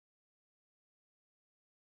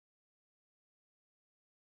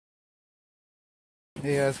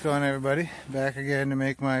Hey, how's it going, everybody? Back again to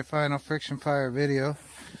make my final friction fire video.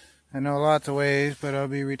 I know lots of ways, but I'll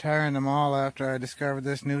be retiring them all after I discovered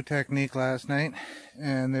this new technique last night.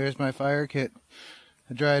 And there's my fire kit.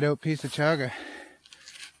 A dried out piece of chaga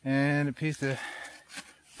and a piece of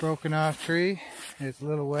broken off tree. It's a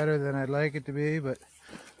little wetter than I'd like it to be, but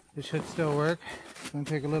it should still work. It's going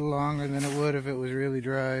to take a little longer than it would if it was really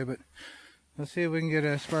dry, but let's see if we can get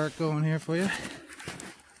a spark going here for you.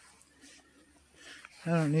 I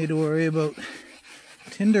don't need to worry about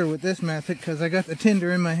tinder with this method because I got the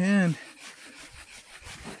tinder in my hand.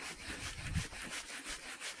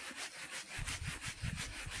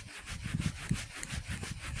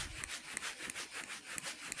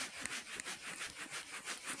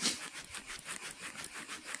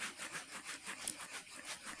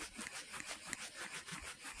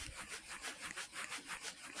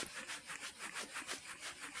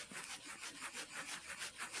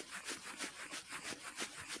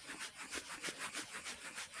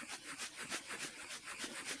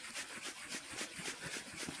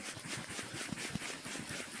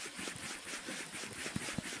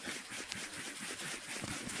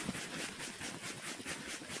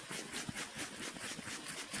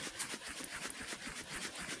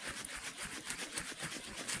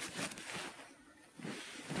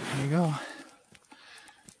 There you go.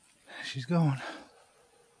 She's going.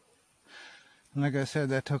 And like I said,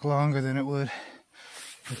 that took longer than it would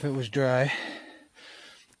if it was dry.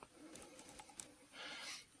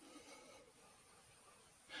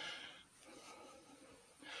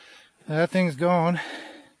 That thing's going.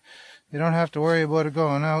 You don't have to worry about it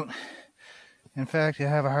going out. In fact, you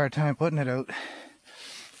have a hard time putting it out.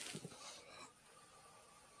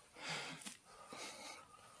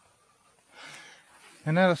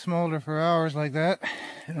 And that'll smolder for hours like that.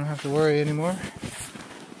 You don't have to worry anymore.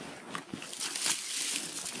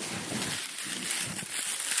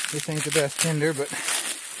 This ain't the best tinder, but it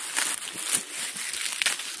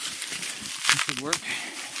should work.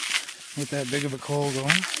 Get that big of a coal going.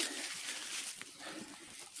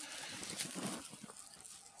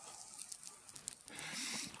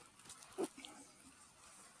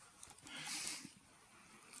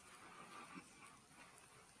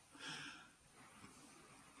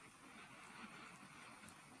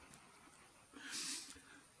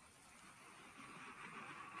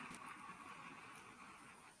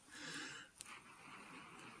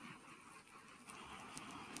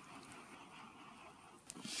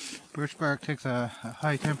 Birch bark takes a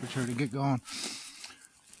high temperature to get going.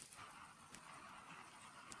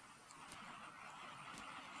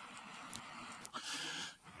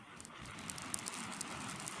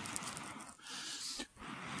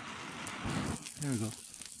 There we go.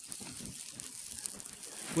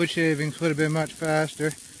 Wood shavings would have been much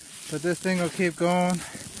faster, but this thing will keep going.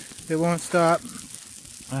 It won't stop.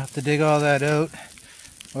 I'll have to dig all that out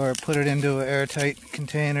or put it into an airtight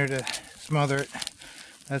container to smother it.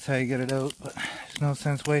 That's how you get it out, but there's no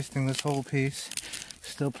sense wasting this whole piece.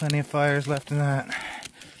 Still plenty of fires left in that.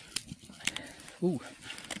 Ooh.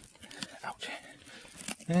 Ouch.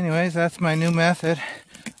 Anyways, that's my new method.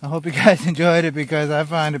 I hope you guys enjoyed it because I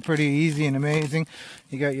find it pretty easy and amazing.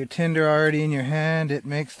 You got your tinder already in your hand. It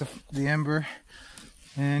makes the ember,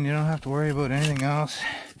 and you don't have to worry about anything else.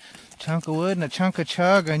 Chunk of wood and a chunk of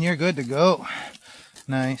chaga and you're good to go.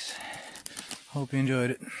 Nice. Hope you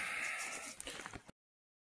enjoyed it.